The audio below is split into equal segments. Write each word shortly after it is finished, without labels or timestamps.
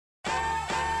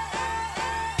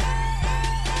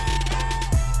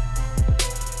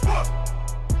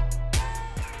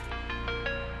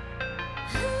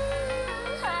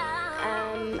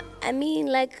I mean,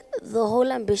 like the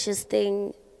whole ambitious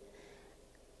thing,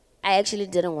 I actually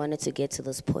didn't want it to get to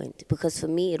this point because for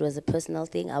me it was a personal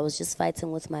thing. I was just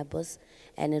fighting with my boss,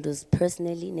 and it was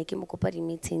personally. Neki mokopari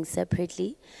meeting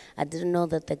separately. I didn't know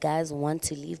that the guys want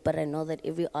to leave, but I know that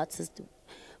every artist,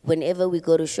 whenever we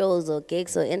go to shows or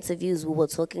gigs or interviews, we were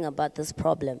talking about this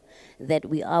problem that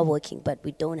we are working, but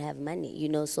we don't have money.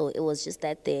 So it was just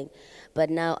that thing. But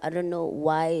now I don't know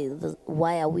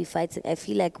why are we fighting. I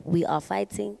feel like we are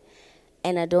fighting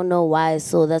and I don't know why.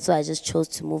 So that's why I just chose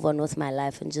to move on with my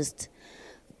life and just,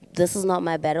 this is not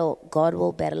my battle. God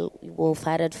will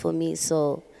fight it for me.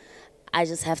 So I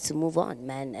just have to move on,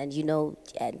 man. And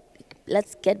and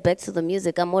let's get back to the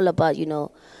music. I'm all about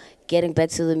getting back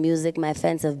to the music. My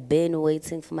fans have been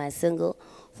waiting for my single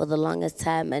for the longest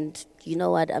time, and you know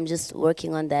what? I'm just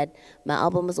working on that. My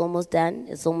album is almost done.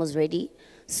 It's almost ready.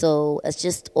 So it's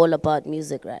just all about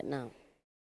music right now.